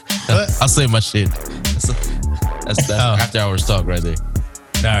 I'll say my shit. That's after hours talk right there.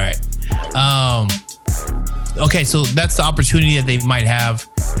 All right. Okay, so that's the opportunity that they might have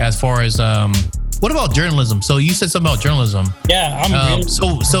as far as what about journalism? So you said something about journalism. Yeah, I'm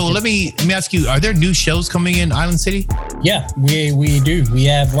so let me ask you, are there new shows coming in Island City? Yeah, we do. We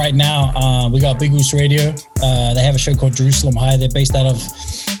have right now, we got Big Goose Radio. They have a show called Jerusalem High. They're based out of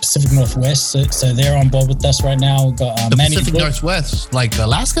Pacific Northwest. So they're on board with us right now. We've got the Pacific Northwest, like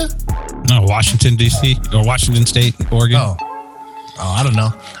Alaska? No, Washington, D.C. or Washington State, Oregon. Oh, I don't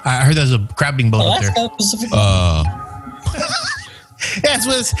know. I heard there's a crabbing boat Alaska, up there. Pacific Yeah,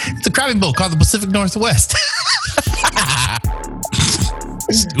 it's a crabbing boat called the Pacific Northwest.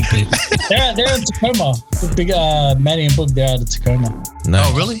 Stupid. They're in Tacoma. The big Maddie and Book, they're out of Tacoma.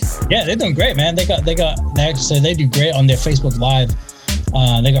 Nice. Oh, really? Yeah, they're doing great, man. They do great on their Facebook Live.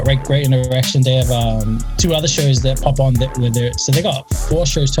 They got great interaction. They have 2 other shows that pop on so they got 4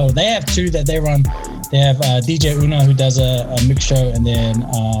 shows total. They have 2 that they run. They have DJ Una, who does a mix show, and then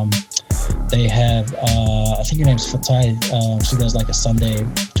they have I think her name's Fatai. She does like a Sunday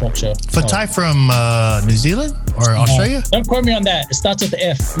talk show. Fatai from New Zealand or Australia? Don't quote me on that. It starts with the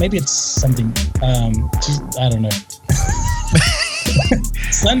F. Maybe it's something. I don't know.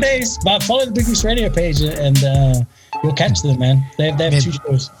 Sundays, but follow the Big Goose Radio page and you'll catch them, man. They have 2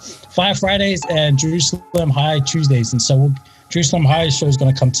 shows: Fire Fridays and Jerusalem High Tuesdays. And so Jerusalem High show is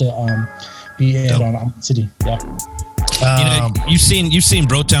going to come to be aired on Island City. Yeah. You've seen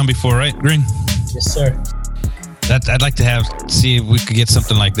Brotown before, right, Green? Yes, sir. I'd like to see if we could get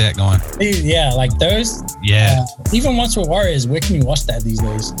something like that going. Yeah, like those. Yeah. Even Once We're Warriors, where can you watch that these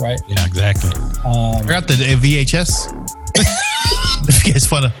days, right? Yeah, exactly. We're at the VHS. If you guys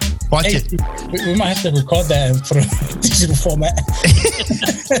want to watch it. We might have to record that and put it in digital format.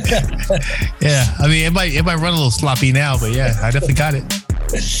 Yeah, I mean, it might run a little sloppy now, but yeah, I definitely got it.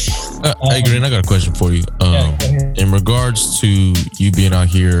 Hey, Green, I got a question for you. In regards to you being out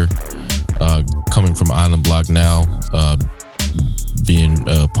here, coming from Island Block now, being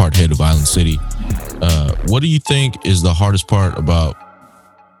part head of Island City, what do you think is the hardest part about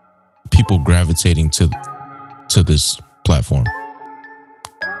people gravitating to this platform?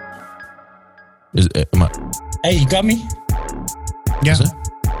 Hey, you got me? Yeah.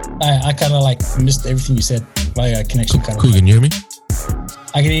 I kind of like missed everything you said. My connection kind of. Cool, can you hear me?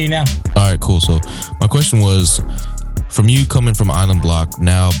 I can hear you now. All right, cool. So my question was, from you coming from Island Block,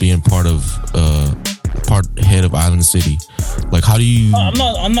 now being part head of Island City, like how do you?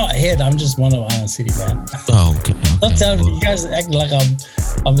 I'm not head. I'm just one of Island City, man. Oh, okay. Don't tell me. You guys acting like I'm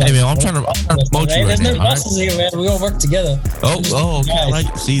like, hey man, I'm trying to promote you right There's now. no bosses here, man. We all work together. Oh, okay.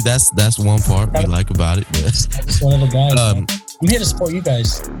 See, that's one part we like about it. I'm just one of the guys. I'm here to support you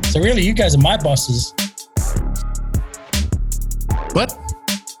guys. So really, you guys are my bosses. What?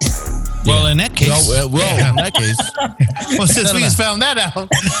 Well, in that case, in that case, well, since we just found that out,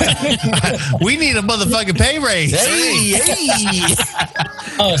 we need a motherfucking pay raise. Hey.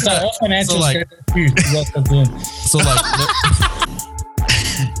 Oh, sorry, all financial. So like,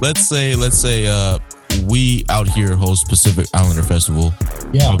 let's say we out here host Pacific Islander Festival.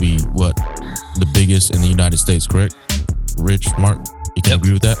 Yeah. Probably the biggest in the United States, correct? Rich, Mark, you can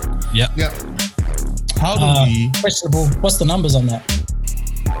agree with that? Yep. How do we? Questionable. What's the numbers on that?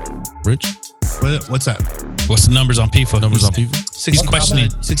 Rich? What's that? What's the numbers on FIFA? Numbers on FIFA?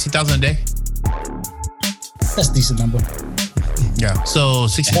 60,000 a day. That's a decent number. Yeah. So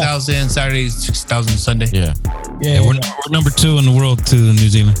 60,000 Saturday, 60,000 Sunday. Yeah. We're number 2 in the world to New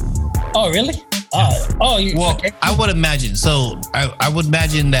Zealand. Oh, really? Okay. I would imagine. So I would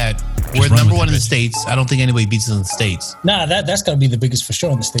imagine that we're number 1 in the States. I don't think anybody beats us in the States. Nah, that's got to be the biggest for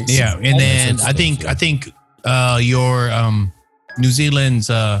sure in the States. Yeah, and then I think your New Zealand's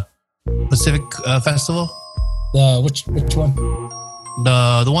Pacific Festival. Which one?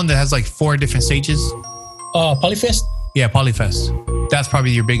 The one that has like 4 different stages. Polyfest. Yeah, Polyfest. That's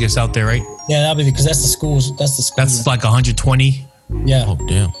probably your biggest out there, right? Yeah, that'll be because that's the schools. That's like 120. Yeah. Oh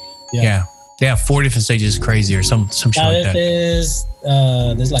damn. Yeah. They have 4 different stages. Crazy or some shit like that.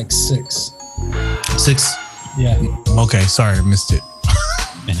 There's like 6. 6. Yeah. Okay. Sorry, I missed it.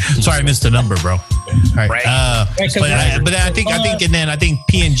 Sorry, I missed the number, bro. All right. But I think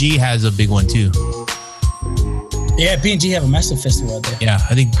PNG has a big one too. Yeah, PNG have a massive festival out there. Yeah,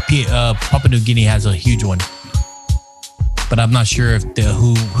 I think Papua New Guinea has a huge one. But I'm not sure if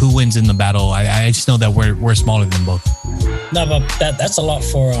who wins in the battle. I just know that we're smaller than both. No, but that's a lot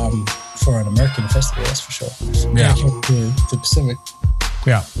for an American festival. That's for sure. Yeah. To Pacific.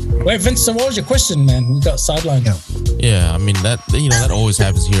 Yeah. Wait, Vince. So what was your question, man? We got sidelined. Yeah, I mean that always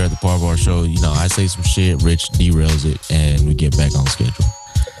happens here at the Par Bar Show. I say some shit, Rich derails it, and we get back on schedule.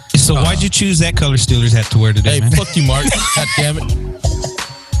 So why'd you choose that color Steelers hat to wear today, man? Fuck you, Mark. God damn it.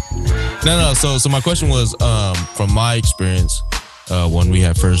 No. So my question was, from my experience, when we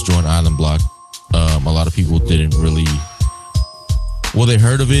had first joined Island Block, a lot of people didn't really. Well, they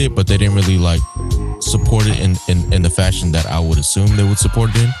heard of it, but they didn't really like support it in the fashion that I would assume they would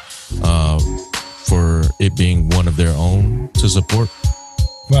support it in, for it being one of their own to support.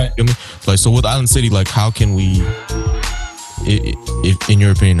 Right. You know what I mean? Like, so with Island City, like, how can we, if in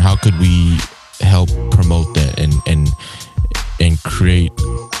your opinion, how could we help promote that and create,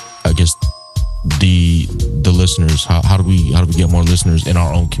 I guess, the listeners? How do we get more listeners in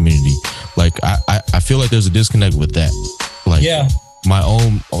our own community? Like, I feel like there's a disconnect with that. Like, yeah. My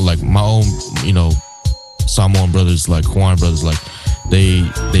own, Samoan brothers, like Hawaiian brothers, like they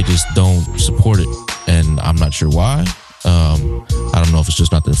just don't support it, and I'm not sure why. I don't know if it's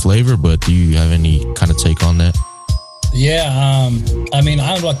just not their flavor, but do you have any kind of take on that? Yeah, I mean,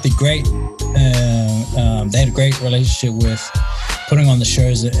 Island Block did great. They had a great relationship with putting on the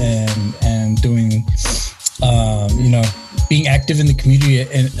shows and doing, being active in the community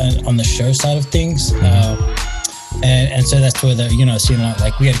and on the show side of things. And so that's where seeing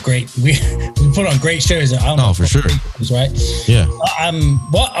like we put on great shows. For sure, shows, right? Yeah.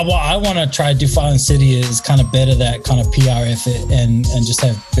 What I want to try to do for Island City is kind of better that kind of PR effort and just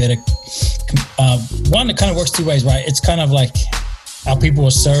have better. One, it kind of works 2 ways, right? It's kind of like our people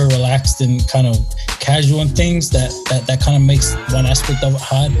are so relaxed and kind of casual and things that kind of makes one aspect of it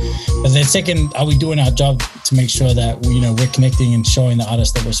hard. But then second, are we doing our job to make sure that we're connecting and showing the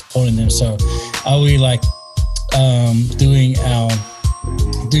artists that we're supporting them? So are we like doing our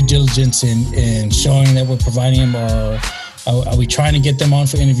due diligence in showing that we're providing them, or are we trying to get them on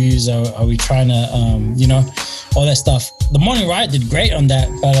for interviews, or are we trying to all that stuff? The Morning Riot did great on that,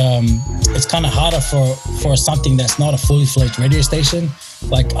 but it's kind of harder for something that's not a fully fledged radio station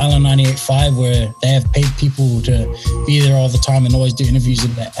like Island 98.5, where they have paid people to be there all the time and always do interviews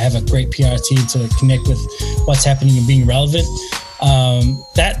and have a great PR team to connect with what's happening and being relevant.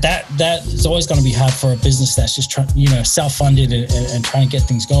 That is always going to be hard for a business that's just trying, self-funded and trying to get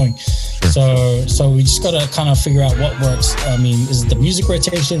things going. Sure. So we just got to kind of figure out what works. I mean, is it the music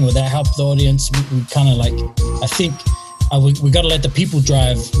rotation? Will that help the audience? We kind of like, I think we got to let the people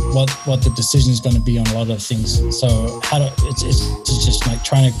drive what the decision is going to be on a lot of things. So it's just like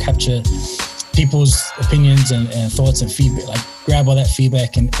trying to capture people's opinions and thoughts and feedback, like grab all that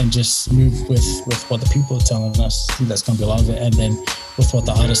feedback and just move with what the people are telling us. I think that's going to be a lot of it, and then with what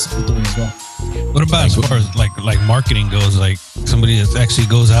the artists are doing as well. What about as far as like marketing goes? Like somebody that actually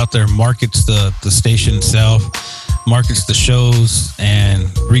goes out there, markets the station itself, markets the shows, and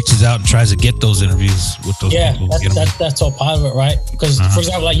reaches out and tries to get those interviews with those people. Yeah, that's all part of it, right? Because for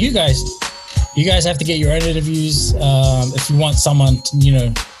example, like you guys have to get your own interviews. If you want someone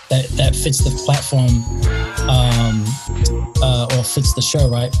to, that fits the platform, or fits the show,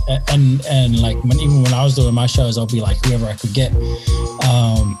 right? And like even when I was doing my shows, I'll be like whoever I could get.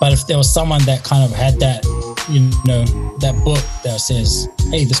 But if there was someone that kind of had that, that book that says,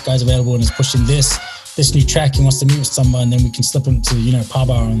 hey, this guy's available and is pushing this new track, he wants to meet with someone, then we can slip him to, Power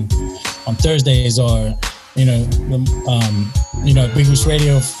Bar on Thursdays, or, Big Goose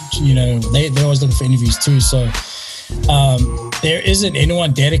Radio, they're always looking for interviews too. So there isn't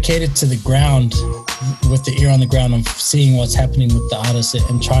anyone dedicated to the ground with the ear on the ground of seeing what's happening with the artists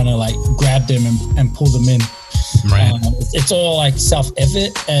and trying to like grab them and pull them in. Right. It's all like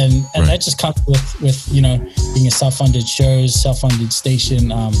self-effort, and right. That just comes with being a self-funded shows, self-funded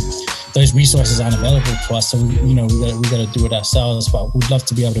station. Those resources aren't available to us, so we got to do it ourselves. But we'd love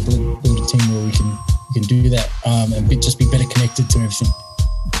to be able to build a team where we can do that, and just be better connected to everything.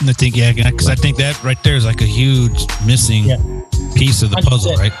 I think, because I think that right there is like a huge missing piece of the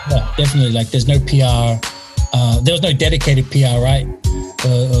puzzle, right? Yeah, definitely. Like there's no PR. There was no dedicated PR, right?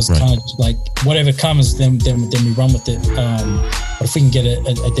 It was kind of like whatever comes, then we run with it. But if we can get a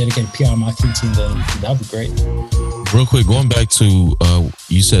dedicated PR marketing team, then that would be great. Real quick, going back to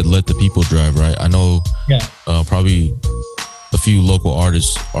you said let the people drive, right? I know probably a few local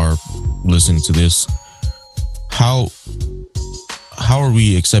artists are listening to this. How are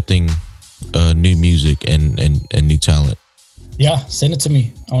we accepting new music and new talent? Yeah, send it to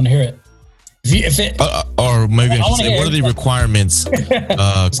me. I want to hear it. Or maybe I should say, what are the requirements? I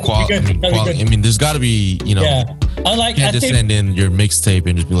mean, there's got to be, Yeah, you can't just send in your mixtape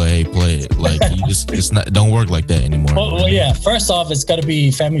and just be like, hey, play it. Like, it's not, don't work like that anymore. Well, yeah. First off, it's got to be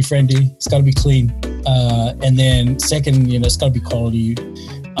family friendly. It's got to be clean. And then second, it's got to be quality.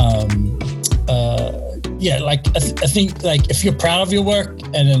 Like I think like if you're proud of your work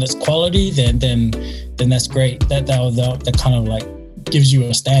and then it's quality, then that's great. That kind of like gives you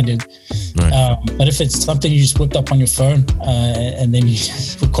a standard. Right. But if it's something you just whipped up on your phone and then you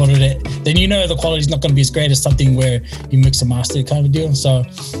just recorded it, then the quality is not going to be as great as something where you mix and master it kind of deal. So at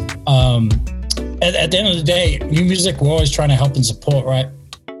the end of the day, new music, we're always trying to help and support, right?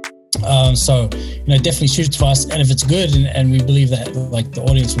 So definitely shoot it to us, and if it's good and we believe that like the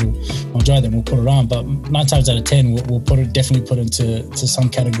audience will enjoy them, we'll put it on. But 9 times out of 10, we'll definitely put into some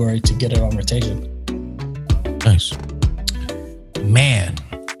category to get it on rotation. Nice. Man,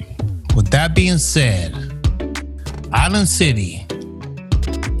 with that being said, Island City,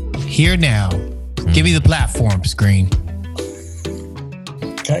 here now. Give me the platform screen.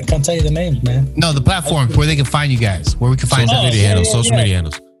 Can't tell you the names, man. No, the platforms where they can find you guys, where we can find social media handles.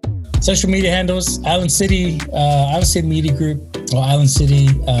 Social media handles, Island City Media Group, or Island City,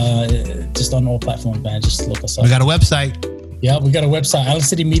 just on all platforms, man. Just look us up. We got a website. Yeah, we got a website, Island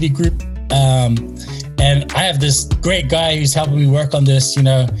City Media Group. And I have this great guy who's helping me work on this.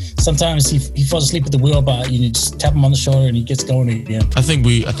 Sometimes he falls asleep at the wheel, but you just tap him on the shoulder and he gets going again. I think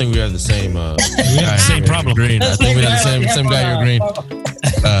we have the same same problem. Green. I think we have the same guy here, Green.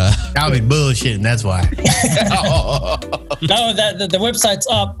 I'll be bullshitting. That's why. No, the website's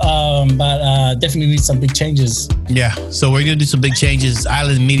up, but definitely needs some big changes. Yeah, so we're gonna do some big changes.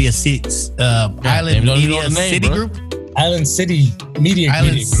 Island Media City Group. Island City Media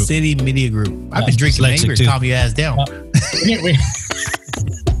Group. I've been drinking anger. Calm your ass down.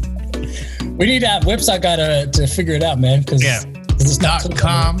 We need that website guy to figure it out, man. It's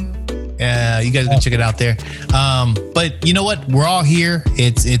 .com. You guys can check it out there. But you know what? We're all here.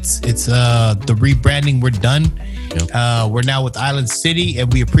 It's the rebranding. We're done. Yep. We're now with Island City,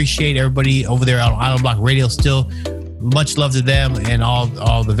 and we appreciate everybody over there on Island Block Radio still. Much love to them and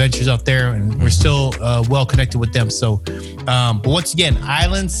all the ventures out there, and we're still well connected with them. So, but once again,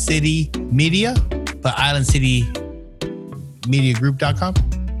 Island City Media, but IslandCityMediaGroup.com.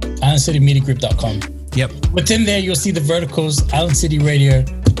 IslandCityMediaGroup.com. Yep. Within there, you'll see the verticals: Island City Radio,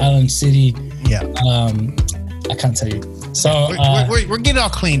 Island City. Yeah. I can't tell you. So we're getting all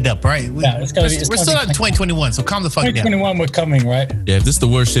cleaned up, right? We're still in 2021, so calm the fuck down. 2021, we're coming, right? Yeah, if this is the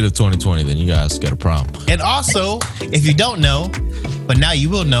worst shit of 2020, then you guys got a problem. And also, if you don't know, but now you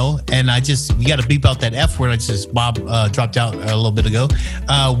will know, and we got to beep out that F word Bob dropped out a little bit ago.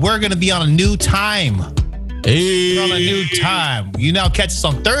 We're going to be on a new time. Hey. We're on a new time. You now catch us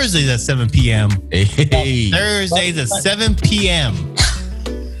on Thursdays at 7 p.m. Hey. Thursdays at 7 p.m.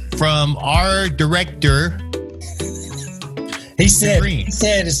 from our director. He said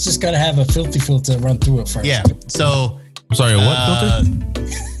it's just got to have a filthy filter run through it first. Yeah. So I'm sorry, what filter?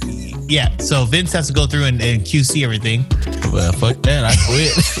 Yeah. So Vince has to go through and QC everything. Well, fuck that. I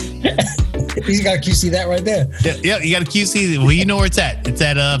quit. He's got to QC that right there. Yeah, you got to QC. Well, you know where it's at. It's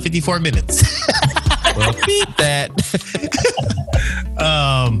at 54 minutes. Well, beat that.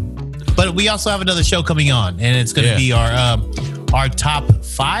 But we also have another show coming on, and it's going to be our top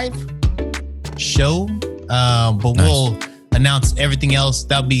 5 show. But we'll announce everything else.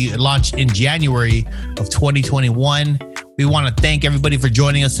 That'll be launched in January of 2021. We want to thank everybody for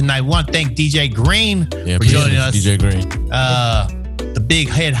joining us tonight. We want to thank DJ Green for joining us. DJ Green. The big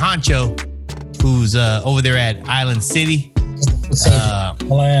head honcho who's over there at Island City.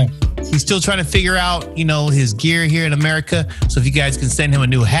 He's still trying to figure out, his gear here in America. So if you guys can send him a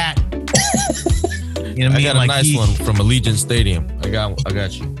new hat. You know what I mean? Got a nice one from Allegiant Stadium. I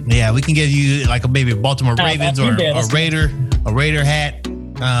got you. Yeah, we can give you like maybe a Baltimore Ravens or a Raider hat.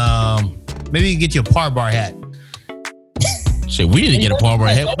 Maybe we can get you a par bar hat. Shit, we need to get a par bar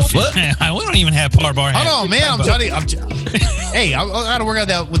hat. What the fuck? We don't even have par bar hats. Hold on, man. Hey, I got to work out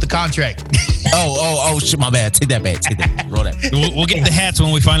that with the contract. Oh, shit, my bad. Take that back. Roll that. We'll get the hats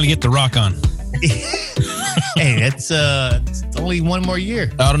when we finally get the Rock on. Hey, it's only one more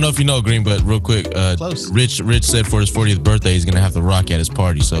year. I don't know if you know, Green, but real quick, Close. Rich said for his 40th birthday he's gonna have the Rock at his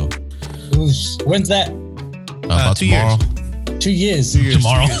party. So when's that? About 2 tomorrow. years. 2 years.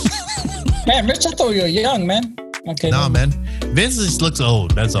 Tomorrow. Man, Rich, I thought you were young, man. Okay. Nah, man. Vince just looks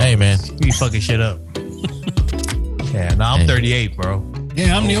old. That's all. Hey, man. He fucking shit up. Yeah, I'm 38, bro.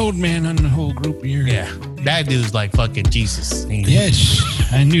 Yeah, I'm the old man on the whole group here. Yeah, that dude's like fucking Jesus. Yes,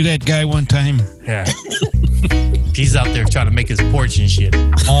 I knew that guy one time. Yeah. He's out there trying to make his porch and shit.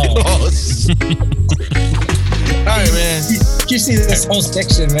 Oh. All right, man. You see this whole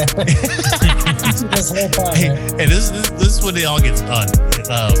section, man. You see this whole part, man. Hey, this is when it all gets done.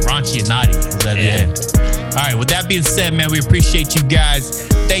 Raunchy and naughty is at the end. All right, with that being said, man, we appreciate you guys.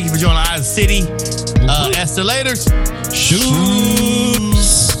 Thank you for joining Island City. Escalators.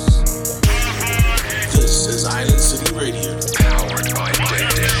 Shoots. This is Island City Radio.